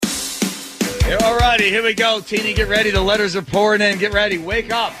everybody. Here we go. Teeny, get ready. The letters are pouring in. Get ready.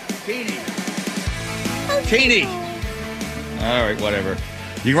 Wake up. Teeny. Teeny. All right, whatever.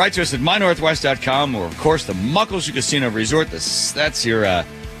 You can write to us at mynorthwest.com or, of course, the Muckleshoot Casino Resort. That's your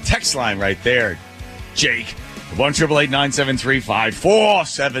text line right there, Jake.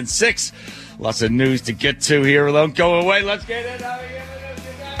 1-888-973-5476. Lots of news to get to here. Don't go away. Let's get it out of here.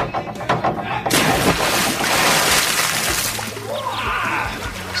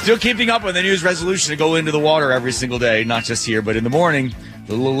 Still keeping up with the news resolution to go into the water every single day, not just here, but in the morning.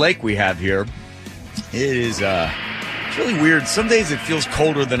 The little lake we have here, it is it's really weird. Some days it feels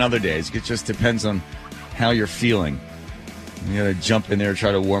colder than other days. It just depends on how you're feeling. You got to jump in there and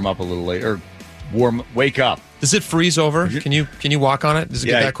try to warm up a little later. Wake up. Does it freeze over? Can you walk on it? Does it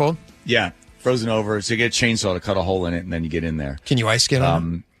get that cold? Yeah, frozen over. So you get a chainsaw to cut a hole in it, and then you get in there. Can you ice skate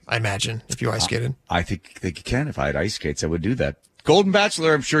on it? I imagine if you ice skated. I think you can. If I had ice skates, I would do that. Golden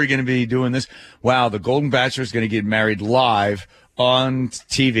Bachelor, I'm sure you're going to be doing this. Wow, the Golden Bachelor is going to get married live on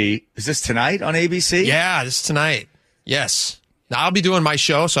TV. Is this tonight on ABC? Yeah, this is tonight. Yes. Now, I'll be doing my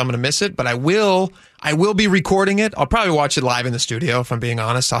show, so I'm going to miss it, but I will be recording it. I'll probably watch it live in the studio, if I'm being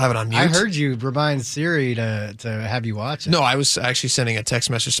honest. I'll have it on mute. I heard you remind Siri to have you watch it. No, I was actually sending a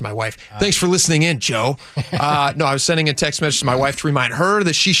text message to my wife. Thanks for listening in, Joe. No, I was sending a text message to my wife to remind her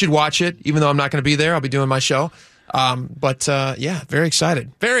that she should watch it, even though I'm not going to be there. I'll be doing my show. But yeah, very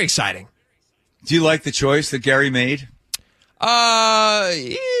excited. Very exciting. Do you like the choice that Gary made?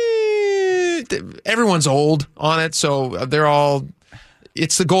 Everyone's old on it, so they're all.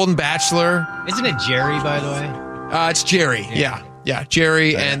 It's the Golden Bachelor. Isn't it Jerry, by the way? It's Jerry. Yeah,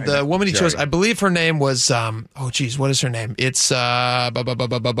 Jerry. And the woman he chose, I believe her name was. What is her name? It's Teresa.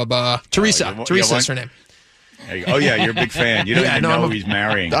 Teresa is her name. Oh yeah, you're a big fan. You don't even know who he's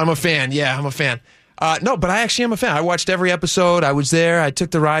marrying. I'm a fan. Yeah, I'm a fan. No, but I actually am a fan. I watched every episode. I was there. I took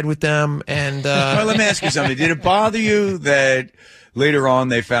the ride with them. And well, let me ask you something. Did it bother you that later on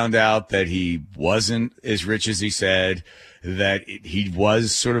they found out that he wasn't as rich as he said, that he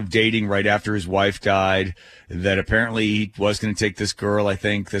was sort of dating right after his wife died, that apparently he was going to take this girl, I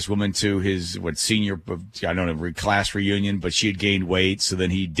think, this woman to his, senior, I don't know, class reunion, but she had gained weight, so then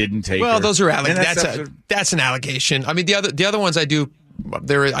he didn't take her. Well, those are allegations. That's an allegation. I mean, the other ones I do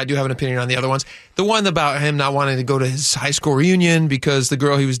have an opinion on the other ones. The one about him not wanting to go to his high school reunion because the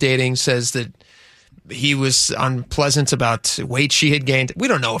girl he was dating says that he was unpleasant about weight she had gained. We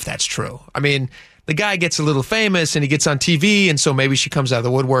don't know if that's true. I mean, the guy gets a little famous and he gets on TV, and so maybe she comes out of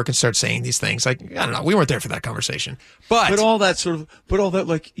the woodwork and starts saying these things. Like, I don't know. We weren't there for that conversation. But all that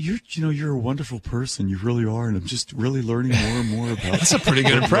like, you're a wonderful person. You really are. And I'm just really learning more and more about That's a pretty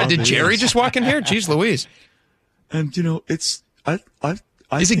good impression. Did Jerry just walk in here? Jeez Louise. And, it's,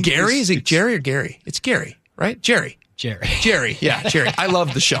 Is it Gary? Is it Jerry or Gary? It's Gary, right? Jerry. Yeah, Jerry. I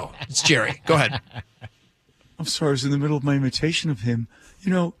love the show. It's Jerry. Go ahead. I'm sorry. I was in the middle of my imitation of him.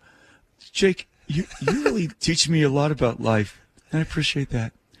 Jake, you really teach me a lot about life, and I appreciate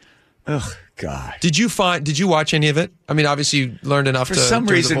that. Oh, God. Did you watch any of it? I mean, obviously you learned enough to. For some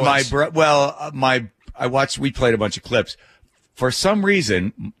reason, we played a bunch of clips. For some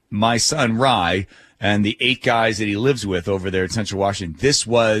reason, my son, Rye, and the 8 guys that he lives with over there in Central Washington,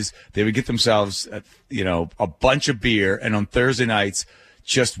 they would get themselves, a bunch of beer, and on Thursday nights,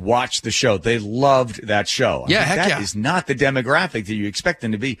 just watch the show. They loved that show. That is not the demographic that you expect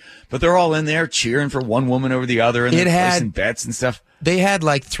them to be, but they're all in there cheering for one woman over the other, and they're placing bets and stuff. They had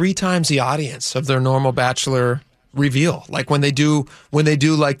like 3 times the audience of their normal Bachelor reveal. Like when they do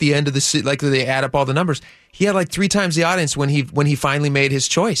like the end of the like they add up all the numbers. He had like 3 times the audience when he finally made his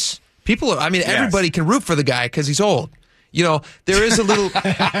choice. Everybody can root for the guy because he's old. There is a little...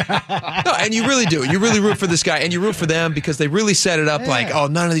 No, and you really do. You really root for this guy, and you root for them because they really set it up like, oh,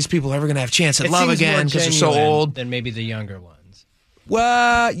 none of these people are ever going to have a chance at love again because they're so old. Than maybe the younger ones.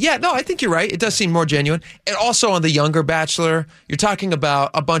 Well, yeah, no, I think you're right. It does seem more genuine. And also on the younger Bachelor, you're talking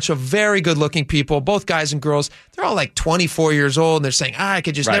about a bunch of very good-looking people, both guys and girls. They're all like 24 years old, and they're saying, I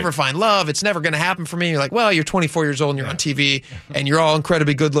could just never find love. It's never going to happen for me. You're like, well, you're 24 years old, and you're on TV, and you're all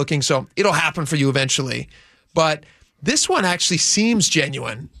incredibly good-looking, so it'll happen for you eventually. But this one actually seems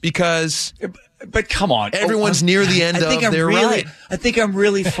genuine because... But come on. Everyone's near the end of their ride. I think I'm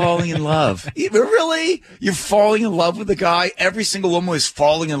really falling in love. Really? You're falling in love with the guy? Every single woman was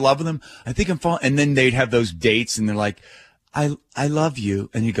falling in love with him? I think I'm falling. And then they'd have those dates and they're like, I love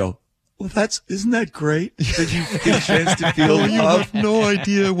you. And you go, well, isn't that great? That you get a chance to feel love? You have no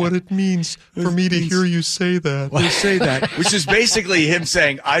idea what it means for me to hear you say that. Well, say that. Which is basically him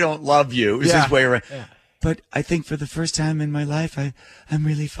saying, I don't love you. Is his way around. Yeah. but I think for the first time in my life, I'm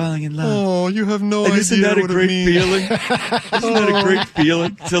really falling in love. Oh, you have no And idea. isn't that a what it great means. feeling? Isn't that a great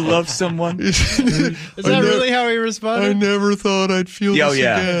feeling to love someone? Is that really how he responded? I never thought I'd feel Oh, this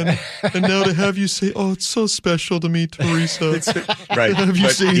yeah. again. And now to have you say, "Oh, it's so special to me, Teresa." Right. To have you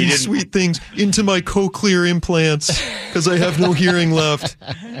But say he these didn't- sweet things into my cochlear implants because I have no hearing left.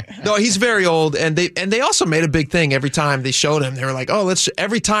 No, he's very old, and they also made a big thing every time they showed him. They were like, "Oh,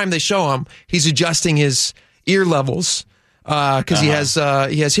 every time they show him, he's adjusting his ear levels." Because he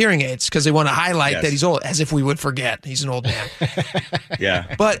has hearing aids because they want to highlight Yes. that he's old, as if we would forget he's an old man. Yeah.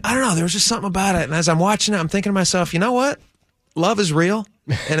 But I don't know, there was just something about it, and as I'm watching it, I'm thinking to myself, you know what? Love is real,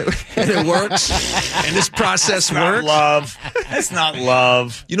 and it works, and this process Not works. love. That's not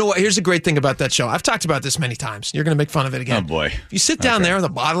love. You know what? Here's the great thing about that show. I've talked about this many times. You're going to make fun of it again. Oh, boy. You sit down there with a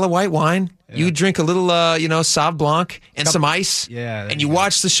bottle of white wine, you drink a little, Sauv Blanc and some ice, Yeah, there and you you go.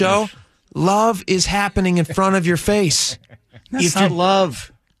 watch the show. Love is happening in front of your face. That's If not you're-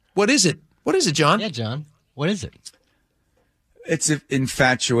 love. What is it? What is it, John? Yeah, John. What is it? It's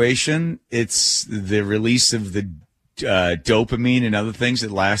infatuation. It's the release of the dopamine and other things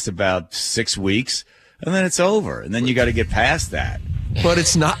that last about 6 weeks, and then it's over. And then you got to get past that. But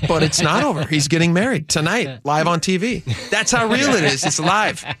it's not. But it's not over. He's getting married tonight, live on TV. That's how real it is. It's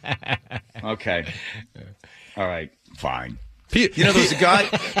live. Okay. All right. Fine. You You know, there's a guy.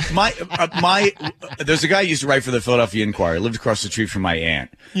 There's a guy who used to write for the Philadelphia Inquirer. Lived across the street from my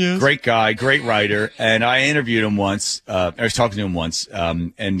aunt. Yes. Great guy, great writer. And I interviewed him once. I was talking to him once,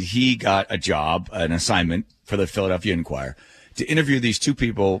 and he got a job, an assignment for the Philadelphia Inquirer to interview these two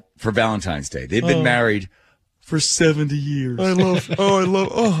people for Valentine's Day. They've been married for 70 years.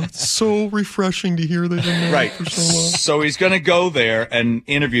 it's so refreshing to hear they've been married Right. for so long. So he's going to go there and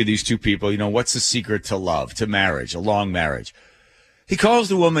interview these two people. You know, what's the secret to love, to marriage, a long marriage? He calls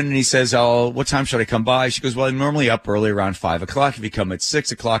the woman and he says, "Oh, what time should I come by?" She goes, "Well, I'm normally up early around 5 o'clock. If you come at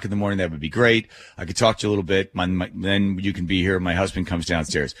 6 o'clock in the morning, that would be great. I could talk to you a little bit. Then you can be here. My husband comes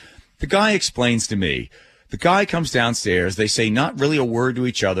downstairs." The guy explains to me. The guy comes downstairs. They say not really a word to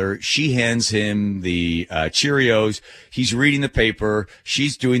each other. She hands him the Cheerios. He's reading the paper.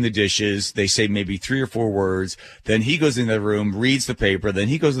 She's doing the dishes. They say maybe 3 or 4 words. Then he goes in the room, reads the paper. Then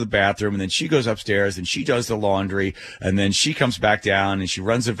he goes to the bathroom, and then she goes upstairs and she does the laundry. And then she comes back down and she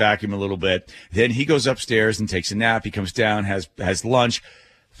runs the vacuum a little bit. Then he goes upstairs and takes a nap. He comes down, has lunch.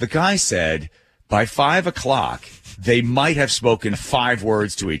 The guy said by 5 o'clock, they might have spoken 5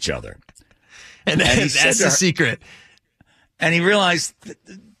 words to each other. And he said that's to the her- secret. And he realized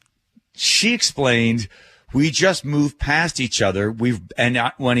she explained, we just moved past each other. When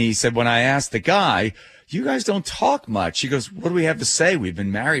I asked the guy, "You guys don't talk much." He goes, "What do we have to say? We've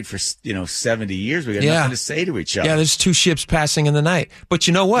been married for 70 years. We got Yeah. nothing to say to each other." Yeah, there's 2 ships passing in the night. But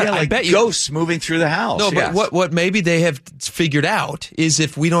you know what? Yeah, I like bet you. ghosts moving through the house. No, Yes. but what maybe they have figured out is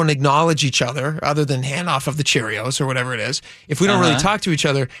if we don't acknowledge each other, other than hand off of the Cheerios or whatever it is, if we don't really talk to each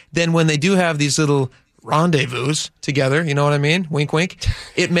other, then when they do have these little rendezvous together, you know what I mean? Wink, wink.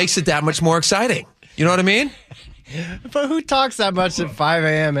 It makes it that much more exciting. You know what I mean? But who talks that much at 5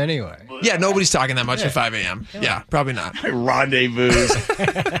 a.m. anyway? Yeah, nobody's talking that much at 5 a.m. Yeah, probably not. Rendezvous.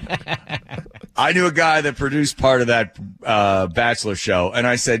 I knew a guy that produced part of that Bachelor show, and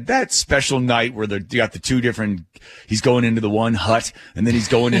I said, that special night where you got the 2 different, he's going into the one hut, and then he's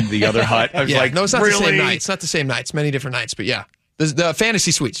going into the other hut. I was Yeah, like, no, it's not really? the same night. It's not the same night. It's many different nights, but yeah. The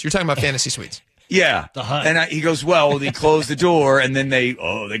fantasy suites. You're talking about fantasy suites. Yeah. The hut. And he goes, well, they close the door and then they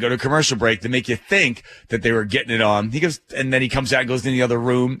go to commercial break to make you think that they were getting it on. He goes, and then he comes out and goes in the other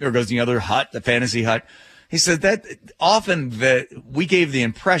room or goes in the other hut, the fantasy hut. He said that often that we gave the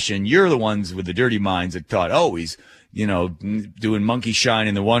impression, you're the ones with the dirty minds that thought, oh, he's, doing monkey shine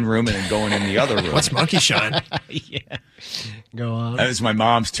in the one room and then going in the other room. What's monkey shine? Yeah. Go on. That was my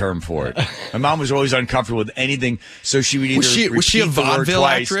mom's term for it. My mom was always uncomfortable with anything, so she would either Was she a repeat the word vaudeville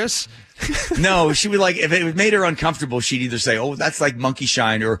twice. actress? No, she would if it made her uncomfortable, she'd either say, "Oh, that's like monkey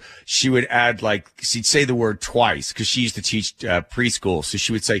shine," or she would add she'd say the word twice because she used to teach preschool, so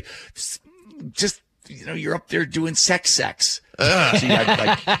she would say, "Just you're up there doing sex." She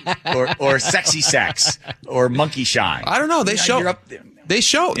had or sexy sex or monkey shine. I don't know. You're up there. They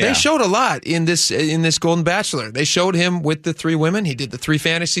showed a lot in this Golden Bachelor. They showed him with the 3 women. He did the 3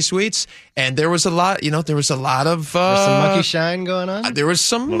 fantasy suites, and there was a lot. There was a lot of There's some monkey shine going on? There was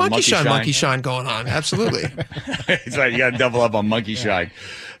some Little monkey shine going on. Absolutely. It's right. You got to double up on monkey shine.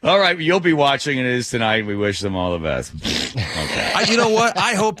 All right, you'll be watching, and it is tonight. We wish them all the best. Okay. You know what?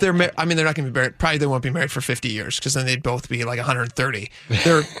 I hope they're not going to be married. Probably they won't be married for 50 years because then they'd both be like 130.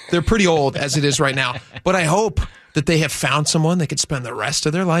 They're pretty old as it is right now. But I hope that they have found someone they could spend the rest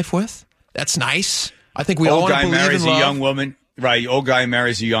of their life with. That's nice. I think we all Old want to guy believe marries in a love. young woman. Right. Old guy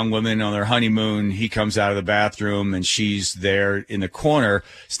marries a young woman on their honeymoon. He comes out of the bathroom and she's there in the corner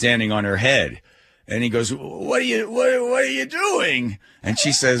standing on her head. And he goes, what are you doing? And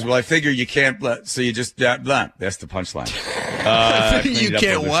she says, well, I figure you can't, so you just, blah. That's the punchline. You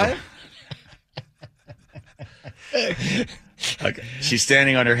can't what? Okay. She's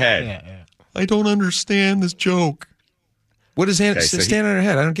standing on her head. Yeah. I don't understand this joke. What is stand on her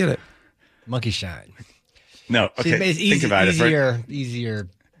head? I don't get it. Monkey shine. No. Okay. It's Think about it. Easier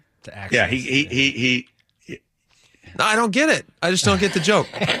to access. Yeah. He No, I don't get it. I just don't get the joke.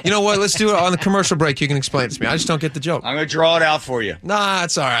 You know what? Let's do it on the commercial break. You can explain it to me. I just don't get the joke. I'm going to draw it out for you. Nah,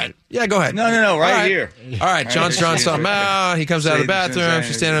 it's all right. Yeah, go ahead. No. Right here. All right. John's drawing something out. He comes out of the bathroom.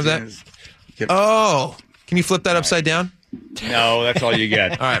 She's standing up there. Oh, can you flip that upside down? No, that's all you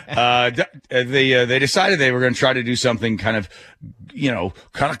get. All right. They decided they were going to try to do something kind of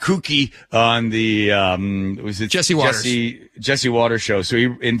kooky on the was it Jesse Waters. Jesse Waters show. So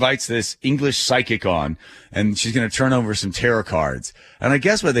he invites this English psychic on, and she's going to turn over some tarot cards. And I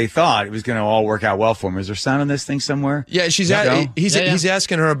guess what they thought, it was going to all work out well for him. Is there sound on this thing somewhere? Yeah, he's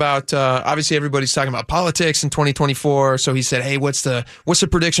asking her about. Obviously, everybody's talking about politics in 2024. So he said, "Hey, what's the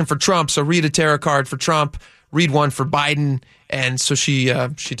prediction for Trump?" So read a tarot card for Trump. Read one for Biden, and so she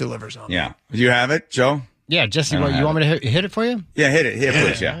delivers on. Yeah, do you have it, Joe? Yeah, Jesse, you want me to hit it for you? Yeah, hit it. Hit it,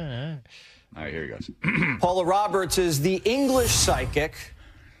 please. Yeah. All right, here he goes. Paula Roberts is the English psychic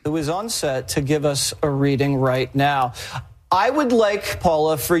who is on set to give us a reading right now. I would like,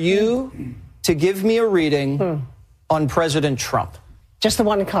 Paula, for you to give me a reading on President Trump. Just the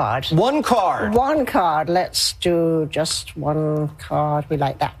one card? One card. One card. Let's do just one card. We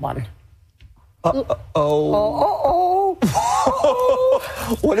like that one. What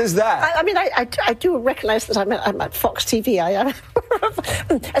is that? I mean, I do recognize that I'm at Fox TV. I am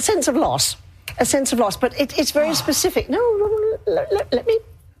a sense of loss. A sense of loss. But it's very specific. No, let me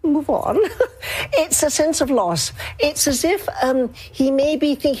move on. It's a sense of loss. It's as if he may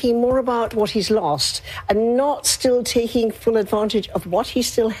be thinking more about what he's lost and not still taking full advantage of what he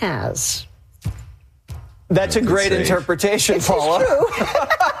still has. That's a great interpretation, Paula.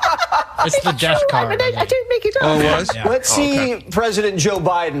 It's the death card. I mean, I don't make it up. Oh, it was? Yeah. Let's see President Joe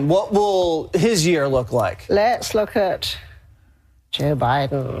Biden. What will his year look like? Let's look at Joe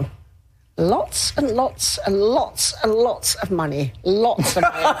Biden. Lots and lots and lots and lots of money. Lots of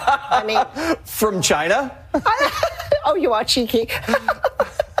money. I mean, from China? Oh, you are cheeky.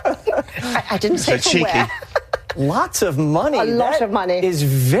 I didn't say from where. Lots of money. A lot of money. Is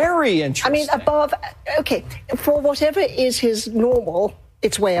very interesting. I mean, above, okay, for whatever is his normal,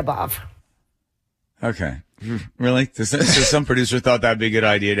 it's way above. Okay. Really? So some producer thought that'd be a good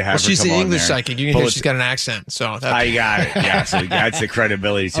idea to have her She's come the on English there. psychic. You can hear she's got an accent. So I got it. Yeah, so that's the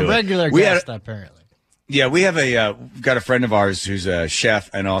credibility to A it. regular guest, apparently. Yeah, we have we've got a friend of ours who's a chef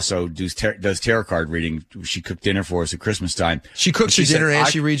and also does tarot card reading. She cooked dinner for us at Christmas time. She cooks your dinner and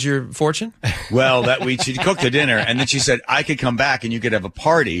she reads your fortune? Well, she cooked the dinner, and then she said, I could come back and you could have a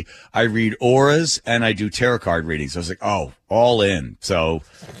party. I read auras and I do tarot card readings. So I was like, oh, all in. So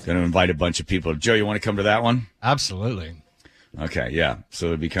going to invite a bunch of people. Joe, you want to come to that one? Absolutely. Okay, yeah. So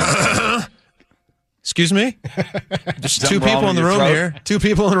it'd be kind of Excuse me? There's two people in the room here. Two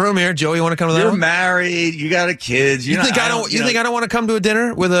people in the room here. Joe, you want to come to that You're one? married. You got a kid. You think I don't want to come to a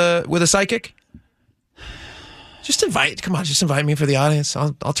dinner with a psychic? Just invite. Come on, just invite me for the audience.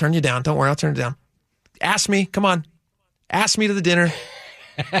 I'll turn you down. Don't worry, I'll turn it down. Ask me. Come on. Ask me to the dinner.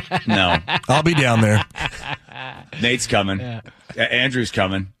 No. I'll be down there. Nate's coming. Yeah. Andrew's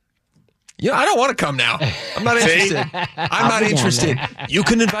coming. Yeah, I don't want to come now. I'm not interested. I'm not interested. You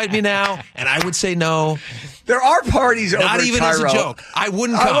can invite me now, and I would say no. There are parties over Not at even Cairo. as a joke. I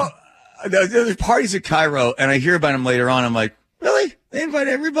wouldn't come. There's parties at Cairo, and I hear about them later on. I'm like, really? They invite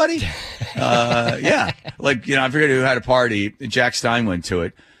everybody? Yeah. Like, I forget who had a party. Jack Stein went to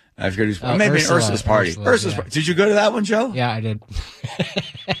it. I forget who's maybe Ursula's party. Ursula's party. Did you go to that one, Joe? Yeah, I did.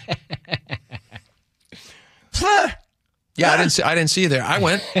 Yeah, I didn't see you there. I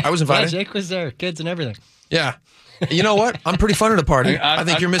went. I was invited. Yeah, Jake was there, kids and everything. Yeah. You know what? I'm pretty fun at a party. I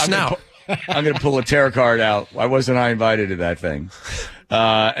think you're missing out. I'm going to pull a tarot card out. Why wasn't I invited to that thing?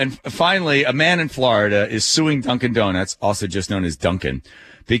 And finally, a man in Florida is suing Dunkin' Donuts, also just known as Dunkin',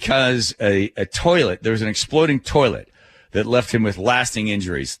 because a toilet, there was an exploding toilet that left him with lasting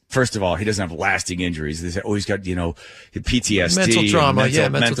injuries. First of all, he doesn't have lasting injuries. They say, he's got, PTSD. Mental trauma.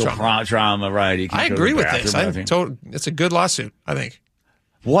 Mental trauma, right. I agree with this. It's a good lawsuit, I think.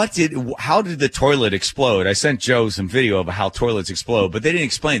 how did the toilet explode? I sent Joe some video of how toilets explode, but they didn't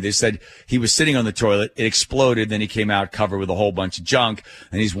explain. They said he was sitting on the toilet, it exploded, then he came out covered with a whole bunch of junk,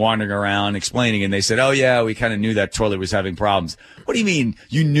 and he's wandering around explaining, and they said, oh yeah, we kind of knew that toilet was having problems. What do you mean?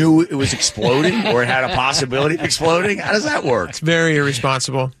 You knew it was exploding or it had a possibility of exploding? How does that work? It's very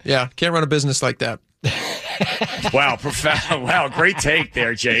irresponsible. Yeah, can't run a business like that. Wow, wow, great take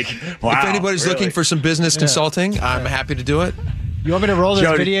there, Jake. Wow, if anybody's looking for some business consulting, I'm happy to do it. You want me to roll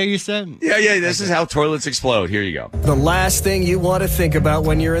this video you sent? Yeah, this is how toilets explode. Here you go. The last thing you want to think about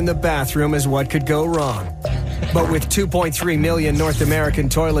when you're in the bathroom is what could go wrong. But with 2.3 million North American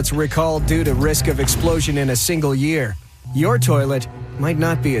toilets recalled due to risk of explosion in a single year, your toilet might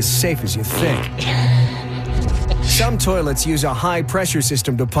not be as safe as you think. Some toilets use a high-pressure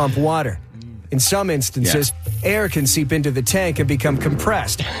system to pump water. In some instances, air can seep into the tank and become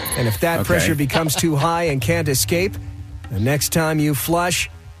compressed. And if that pressure becomes too high and can't escape, the next time you flush,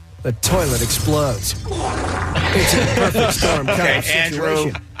 the toilet explodes. It's a perfect storm kind of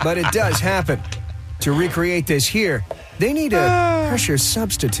situation, but it does happen. To recreate this here, they need a pressure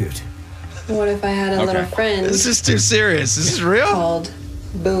substitute. What if I had a little friend? This is too serious. This is real? Called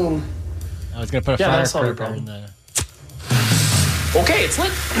Boom. I was going to put a firecracker in the... Okay, it's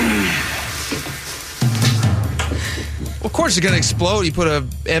lit. Well, of course it's going to explode. You put a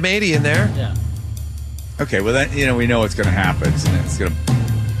M80 in there. Yeah. Okay, well then we know what's going to happen. It's going to.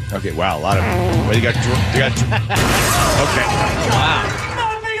 Okay, wow, a lot of. Well, you got. Okay.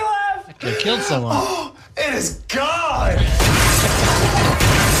 Wow. They killed someone. Oh, it is God.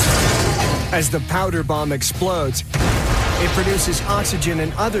 As the powder bomb explodes, it produces oxygen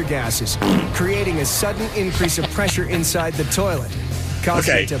and other gases, creating a sudden increase of pressure inside the toilet,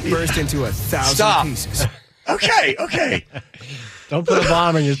 causing it to burst into 1,000 pieces. Okay. Don't put a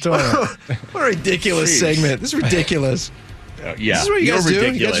bomb in your toilet. What a ridiculous segment. This is ridiculous. Yeah, this is what you guys do?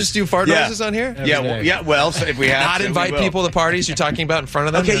 ridiculous. You guys just do fart noises on here? Well, so if we have not to, invite people to parties you're talking about in front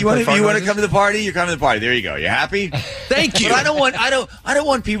of them. Okay, you want to come to the party? You're coming to the party. There you go. You happy? Thank you. But I don't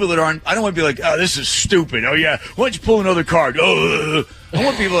want people that aren't. I don't want to be like, oh, this is stupid. Oh yeah, why don't you pull another card? Oh, I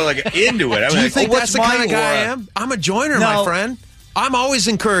want people that are like into it. Do you think that's the kind of guy I am? I'm a joiner, my friend. I'm always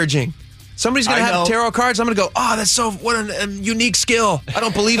encouraging. Somebody's going to have tarot cards. I'm going to go, oh, that's what a unique skill. I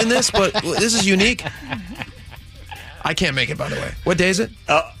don't believe in this, but this is unique. I can't make it, by the way. What day is it?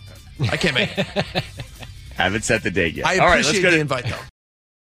 I can't make it. Haven't set the date yet. I appreciate the invite, though.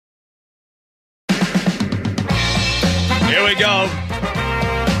 Here we go.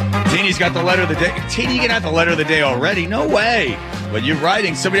 Teeny's got the letter of the day. Teeny, you can have the letter of the day already. No way. But you're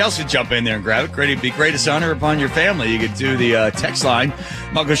writing. Somebody else should jump in there and grab it. It'd be greatest honor upon your family. You could do the text line.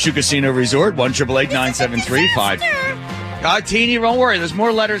 Muckleshoot Casino Resort, 1-888-973-5. Teeny, don't worry. There's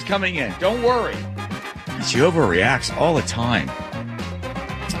more letters coming in. Don't worry. She overreacts all the time.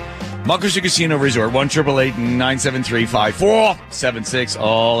 Muckleshoot Casino Resort, 1-888-973-5476.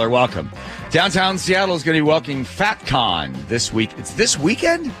 All are welcome. Downtown Seattle is going to be welcoming FatCon this week. It's this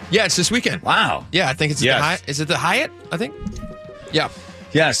weekend? Yeah, it's this weekend. Wow. Yeah, I think it's at the Hyatt. Is it the Hyatt, I think? Yeah.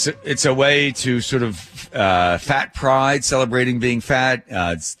 Yes, it's a way to sort of fat pride, celebrating being fat.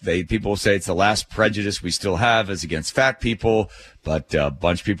 People say it's the last prejudice we still have as against fat people, but a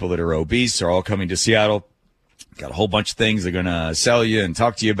bunch of people that are obese are all coming to Seattle. Got a whole bunch of things they're going to sell you and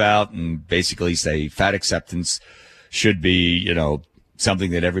talk to you about and basically say fat acceptance should be,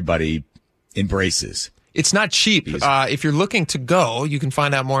 something that everybody embraces. It's not cheap. If you're looking to go, you can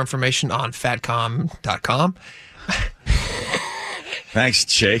find out more information on fatcom.com. Thanks,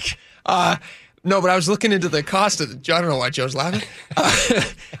 Jake. No, but I was looking into the cost of it. I don't know why Joe's laughing.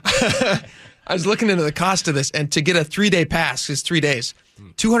 I was looking into the cost of this, and to get a 3-day pass is 3 days.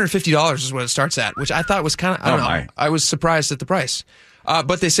 $250 is what it starts at, which I thought was kind of, I don't know. I was surprised at the price.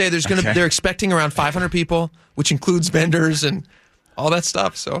 But they say they're expecting around 500 people, which includes vendors and all that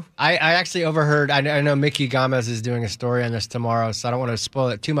stuff. So I actually overheard, I know Mickey Gomez is doing a story on this tomorrow, so I don't want to spoil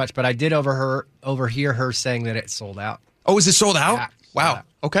it too much, but I did overhear her saying that it's sold out. Oh, is it sold out? Yeah, wow.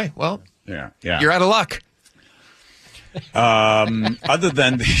 Okay, well, yeah, you're out of luck. Other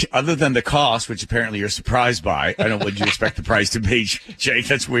than the cost, which apparently you're surprised by, I don't know what you expect the price to be, Jake.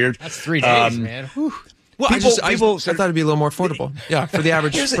 That's weird. That's 3 days, man. Whew. Well, I thought it'd be a little more affordable. Yeah, for the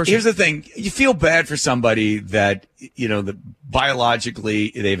average person. Here's the thing: you feel bad for somebody that that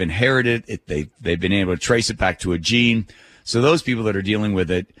biologically they've inherited it. They've been able to trace it back to a gene. So those people that are dealing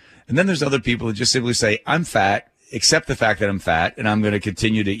with it, and then there's other people that just simply say, "I'm fat." Accept the fact that I'm fat, and I'm going to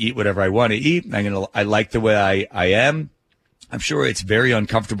continue to eat whatever I want to eat. I like the way I am. I'm sure it's very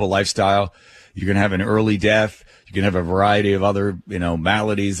uncomfortable lifestyle. You're going to have an early death. You can have a variety of other,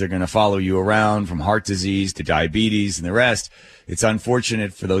 maladies. They're going to follow you around, from heart disease to diabetes and the rest. It's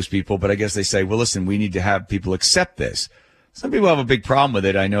unfortunate for those people, but I guess they say, well, listen, we need to have people accept this. Some people have a big problem with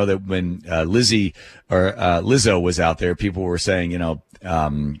it. I know that when Lizzo was out there, people were saying, I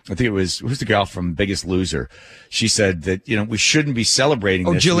think it was, who's the girl from Biggest Loser? She said that, we shouldn't be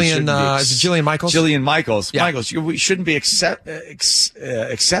celebrating this. Is it Jillian Michaels? Jillian Michaels. Yeah. We shouldn't be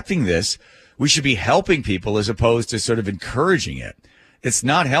accepting this. We should be helping people as opposed to sort of encouraging it. It's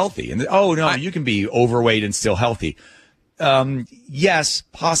not healthy. And you can be overweight and still healthy. Yes,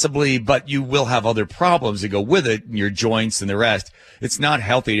 possibly, but you will have other problems that go with it, your joints and the rest. It's not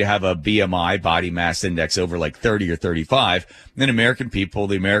healthy to have a BMI, body mass index, over like 30 or 35. And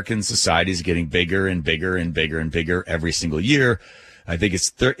the American society is getting bigger and bigger and bigger and bigger every single year. I think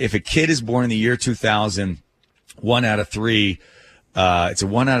if a kid is born in the year 2000, it's a 1 out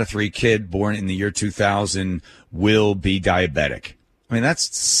of 3 kid born in the year 2000 will be diabetic. I mean,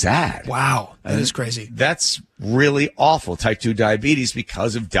 that's sad. Wow. That is crazy. That's really awful. Type 2 diabetes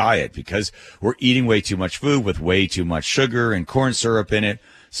because of diet, because we're eating way too much food with way too much sugar and corn syrup in it.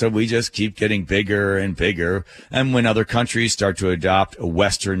 So we just keep getting bigger and bigger. And when other countries start to adopt a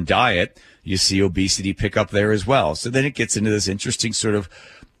Western diet, you see obesity pick up there as well. So then it gets into this interesting sort of,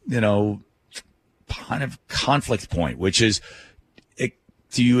 kind of conflict point, which is,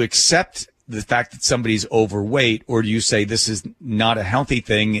 do you accept the fact that somebody's overweight, or do you say this is not a healthy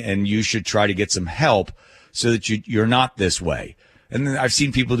thing and you should try to get some help so that you're not this way? And then I've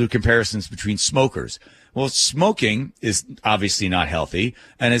seen people do comparisons between smokers. Well, smoking is obviously not healthy,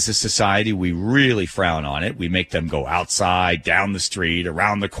 and as a society, we really frown on it. We make them go outside, down the street,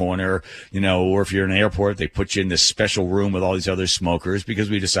 around the corner, or if you're in an airport, they put you in this special room with all these other smokers because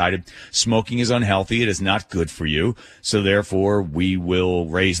we decided smoking is unhealthy. It is not good for you. So therefore, we will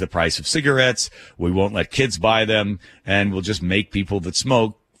raise the price of cigarettes. We won't let kids buy them, and we'll just make people that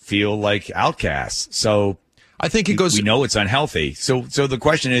smoke feel like outcasts. So I think it goes. We know it's unhealthy. So the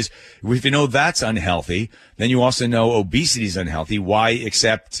question is, if you know that's unhealthy, then you also know obesity is unhealthy. Why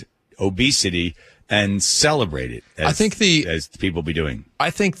accept obesity and celebrate it? As people be doing.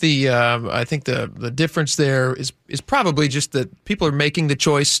 I think the difference there is probably just that people are making the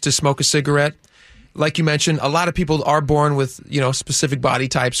choice to smoke a cigarette. Like you mentioned, a lot of people are born with, specific body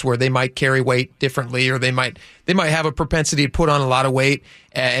types where they might carry weight differently, or they might have a propensity to put on a lot of weight,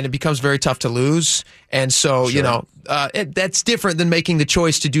 and it becomes very tough to lose. And so, Sure. That's different than making the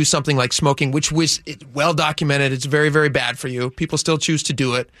choice to do something like smoking, which was well documented. It's very, very bad for you. People still choose to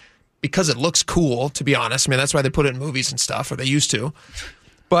do it because it looks cool, to be honest. I mean, that's why they put it in movies and stuff, or they used to.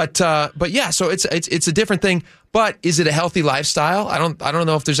 But yeah, so it's a different thing. But is it a healthy lifestyle? I don't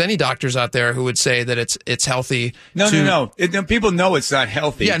know if there's any doctors out there who would say that it's healthy. No. People know it's not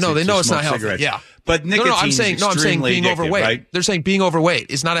healthy. Yeah, no, they know it's not healthy. Cigarettes. Yeah, but nicotine I'm saying being addictive, overweight. right? They're saying being overweight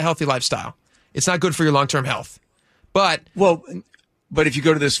is not a healthy lifestyle. It's not good for your long-term health. But if you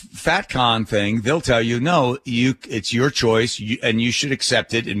go to this FatCon thing, they'll tell you, no, it's your choice, and you should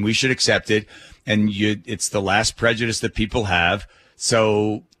accept it, and we should accept it, and it's the last prejudice that people have.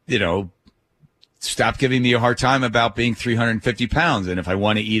 So, stop giving me a hard time about being 350 pounds. And if I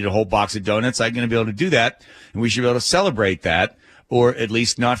want to eat a whole box of donuts, I'm going to be able to do that. And we should be able to celebrate that, or at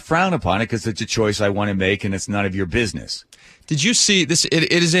least not frown upon it, because it's a choice I want to make, and it's none of your business. Did you see this?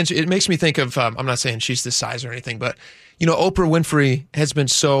 It makes me think of, I'm not saying she's this size or anything, but, Oprah Winfrey has been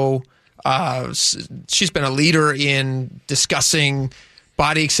she's been a leader in discussing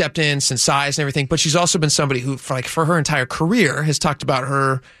body acceptance and size and everything, but she's also been somebody who, for her entire career, has talked about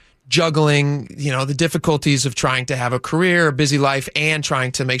her juggling, the difficulties of trying to have a career, a busy life, and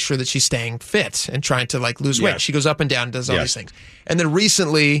trying to make sure that she's staying fit and trying to lose weight. She goes up and down and does all these things. And then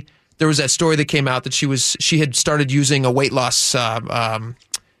recently there was that story that came out that she had started using a weight loss,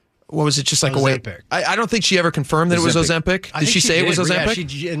 what was it? Just like Ozempic. a weight. I don't think she ever confirmed that it was Ozempic. Did she say it was Ozempic?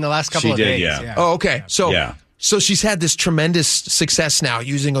 Yeah, in the last couple of days. Yeah. Oh, okay. Yeah. So she's had this tremendous success now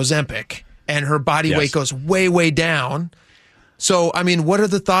using Ozempic, and her body weight goes way, way down. So, I mean, what are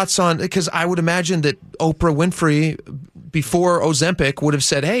the thoughts on, because I would imagine that Oprah Winfrey before Ozempic would have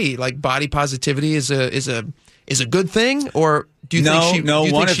said, hey, body positivity is a good thing, or do you think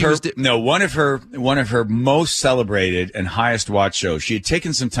one of her most celebrated and highest watched shows. She had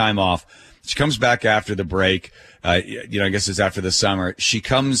taken some time off. She comes back after the break. I guess it's after the summer. She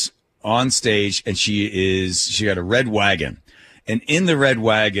comes on stage, and she got a red wagon, and in the red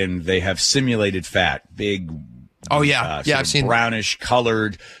wagon they have simulated fat, big Oh, yeah. I've seen brownish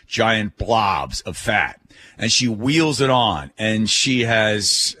colored giant blobs of fat. And she wheels it on, and she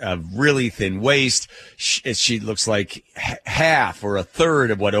has a really thin waist. She looks like half or a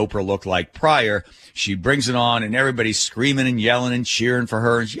third of what Oprah looked like prior. She brings it on, and everybody's screaming and yelling and cheering for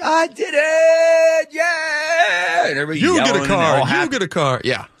her. And I did it! Yeah! And everybody you yelling. Get a car. You get a car.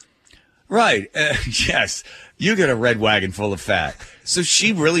 Yeah. Right. Yes. You get a red wagon full of fat. So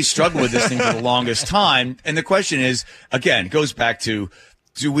she really struggled with this thing for the longest time. And the question is, again, it goes back to,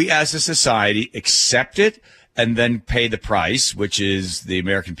 do we as a society accept it and then pay the price, which is the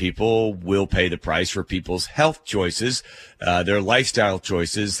American people will pay the price for people's health choices, their lifestyle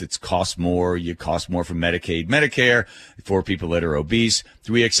choices. It's cost more. You cost more for Medicaid, Medicare for people that are obese.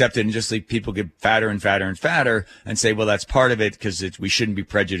 Do we accept it and just let people get fatter and fatter and fatter and say, well, that's part of it because we shouldn't be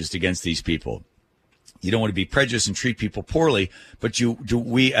prejudiced against these people? You don't want to be prejudiced and treat people poorly, but do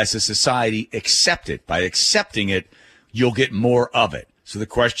we as a society accept it? By accepting it, you'll get more of it. So the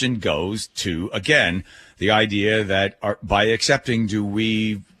question goes to, again, the idea that by accepting, do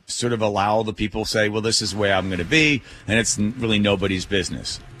we sort of allow the people say, well, this is the way I'm going to be, and it's really nobody's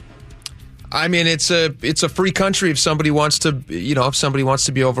business? I mean, it's a free country. If somebody wants to, be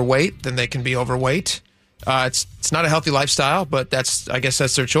overweight, then they can be overweight. It's not a healthy lifestyle, but I guess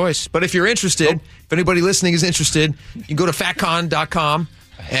that's their choice. But if you're interested, if anybody listening is interested, you can go to fatcon.com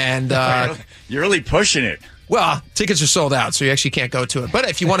and you're really pushing it. Well, tickets are sold out, so you actually can't go to it. But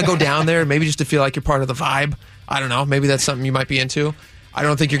if you want to go down there, maybe just to feel like you're part of the vibe, I don't know, maybe that's something you might be into. I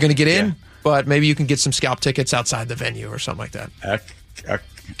don't think you're going to get in, but maybe you can get some scalp tickets outside the venue or something like that.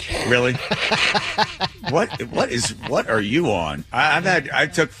 Really? What are you on? I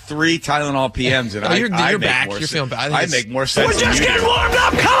took 3 Tylenol PMs and you're I back. You're feeling bad. I make more sense. We're just getting warmed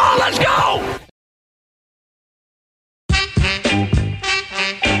up. Come on, let's go.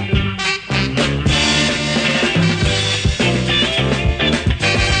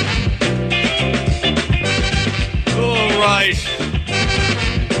 All right.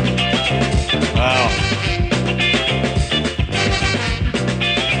 Wow.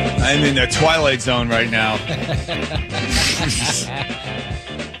 I'm in the twilight zone right now.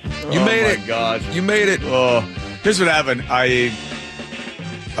 You made it. Oh, my God. You made it. Oh, here's what happened. I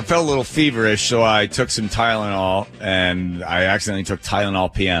felt a little feverish, so I took some Tylenol, and I accidentally took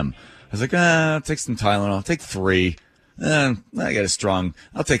Tylenol PM. I was like, I'll take some Tylenol. I'll take 3. I got a strong.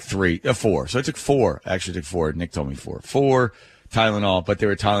 I'll take 4. So I took 4. I actually took 4. Nick told me 4. 4 Tylenol, but they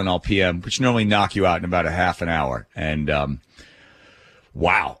were Tylenol PM, which normally knock you out in about a half an hour. And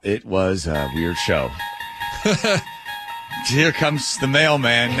wow, it was a weird show. Here comes the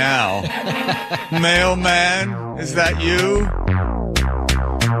mailman now. Mailman, is that you?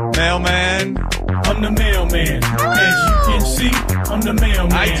 Mailman? I'm the mailman. As you can see, I'm the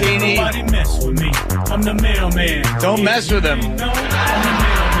mailman. Hi, Teeny. Nobody mess with me. I'm the mailman. Don't mess with him. No, I'm the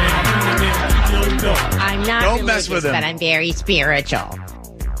mailman. I'm not Don't mess religious, with him. but I'm very spiritual.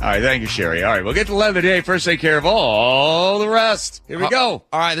 All right, thank you, Sherry. All right, we'll get to 11 today. First, take care of all the rest. Here we go.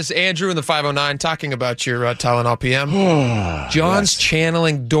 All right, this is Andrew in the 509 talking about your Tylenol PM. John's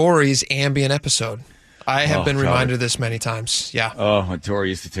channeling Dory's Ambien episode. I have been reminded of this many times. Yeah. Oh, Dory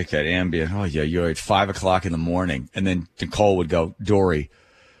used to take that Ambien. Oh, yeah, you're at 5 o'clock in the morning. And then Nicole would go, Dory,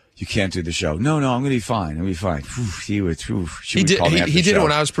 you can't do the show. No, I'm going to be fine. I'm going to be fine. He did it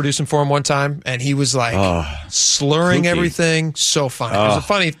when I was producing for him one time, and he was like slurring everything. So funny. It was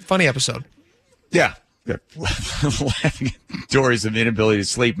a funny episode. Yeah. Laughing at Dory's inability to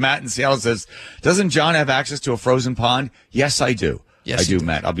sleep. Matt in Seattle says, doesn't John have access to a frozen pond? Yes, I do. Yes, I do,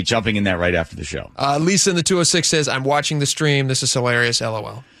 Matt. I'll be jumping in that right after the show. Lisa in the 206 says, I'm watching the stream. This is hilarious.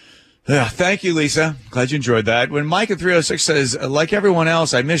 LOL. Yeah, thank you, Lisa. Glad you enjoyed that. When Mike in 306 says, like everyone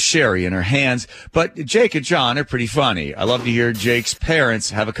else, I miss Sherry and her hands, but Jake and John are pretty funny. I love to hear Jake's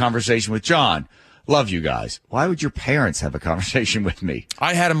parents have a conversation with John. Love you guys. Why would your parents have a conversation with me?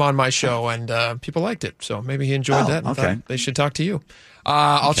 I had him on my show, and people liked it, so maybe he enjoyed that. And thought they should talk to you.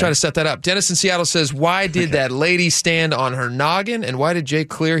 I'll try to set that up. Dennis in Seattle says, why did that lady stand on her noggin, and why did Jake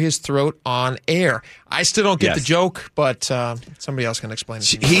clear his throat on air? I still don't get the joke, but somebody else can explain it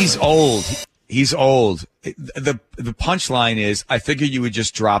to me. He's old. He's old. The punchline is, I figured you would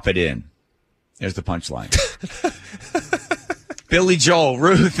just drop it in. There's the punchline. Billy Joel,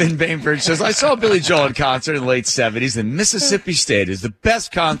 Ruth in Bainbridge says, I saw Billy Joel in concert in the late 70s in Mississippi State. It is the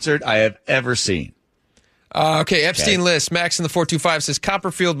best concert I have ever seen. Okay, Epstein list. Max in the 425 says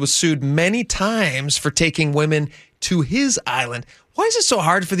Copperfield was sued many times for taking women to his island. Why is it so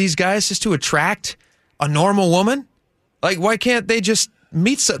hard for these guys just to attract a normal woman? Like, why can't they just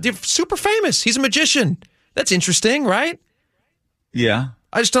meet? They're super famous. He's a magician. That's interesting, right? Yeah.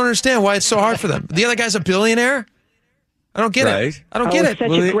 I just don't understand why it's so hard for them. The other guy's a billionaire? I don't get it. I don't get it.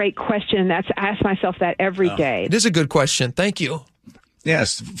 Such a great question. I ask myself that every day. It is a good question. Thank you.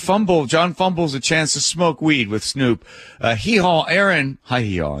 Yes, John fumbles a chance to smoke weed with Snoop. Hee-haw Aaron. Hi,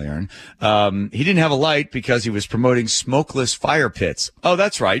 Hee-haw Aaron. He didn't have a light because he was promoting smokeless fire pits. Oh,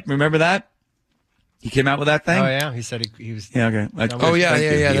 that's right. Remember that? He came out with that thing? Oh, yeah. He said he was. Yeah, okay.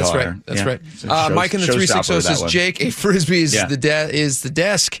 Yeah. That's right. That's right. Mike in the 360 says, Jake, a Frisbee is the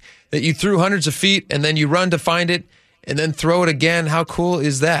desk that you threw hundreds of feet and then you run to find it and then throw it again. How cool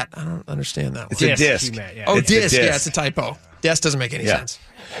is that? I don't understand that one. It's a disc. Oh, disc. Yeah, it's a typo. Desk doesn't make any sense.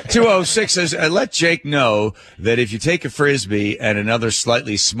 206 says, let Jake know that if you take a Frisbee and another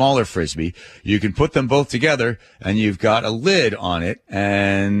slightly smaller Frisbee, you can put them both together and you've got a lid on it,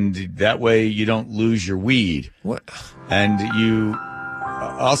 and that way you don't lose your weed. What? And you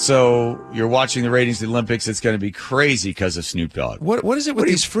also, you're watching the ratings of the Olympics. It's going to be crazy because of Snoop Dogg. What is it with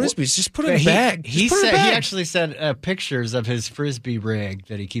these Frisbees? Just put it in a bag. He actually sent pictures of his Frisbee rig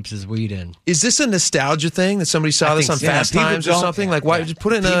that he keeps his weed in. Is this a nostalgia thing that somebody saw this on Fast Times or something? Like, why just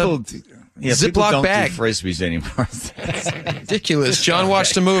put it in a Ziploc bag? Do Frisbees anymore. Ridiculous. John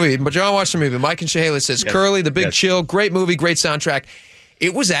watched the movie. Mike and Shahala says, Curly, The Big Chill, great movie, great soundtrack.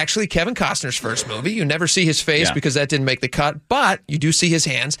 It was actually Kevin Costner's first movie. You never see his face because that didn't make the cut, but you do see his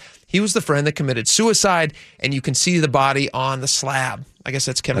hands. He was the friend that committed suicide, and you can see the body on the slab. I guess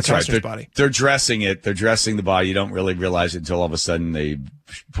that's Kevin Costner's body. They're dressing it. They're dressing the body. You don't really realize it until all of a sudden they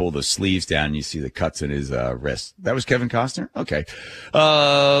pull the sleeves down and you see the cuts in his wrist. That was Kevin Costner? Okay.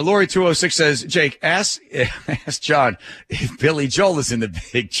 Lori 206 says, Jake, ask John if Billy Joel is in The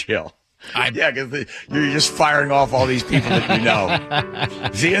Big Chill. Because you're just firing off all these people that you know.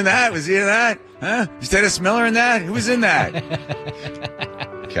 Was he in that? Was he in that? Huh? Was Dennis Miller in that? Who was in that?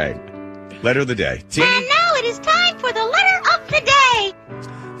 Okay. Letter of the day. Teeny? And now it is time for the letter of the day.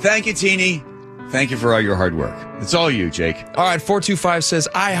 Thank you, Teeny. Thank you for all your hard work. It's all you, Jake. All right, 425 says,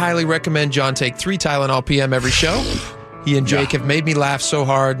 I highly recommend John take 3 Tylenol PM every show. He and Jake have made me laugh so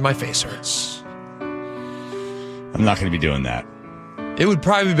hard, my face hurts. I'm not going to be doing that. It would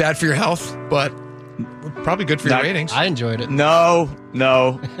probably be bad for your health, but probably good for your ratings. I enjoyed it. No.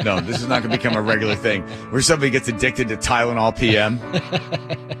 This is not going to become a regular thing where somebody gets addicted to Tylenol PM.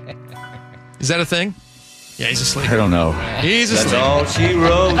 Is that a thing? Yeah, he's asleep. I don't know. He's asleep. That's all she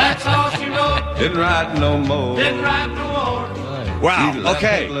wrote. That's all she wrote. Didn't write no more. Didn't write no more. Wow.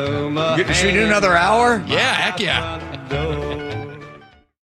 Okay. Should we do another hour? Yeah, heck yeah.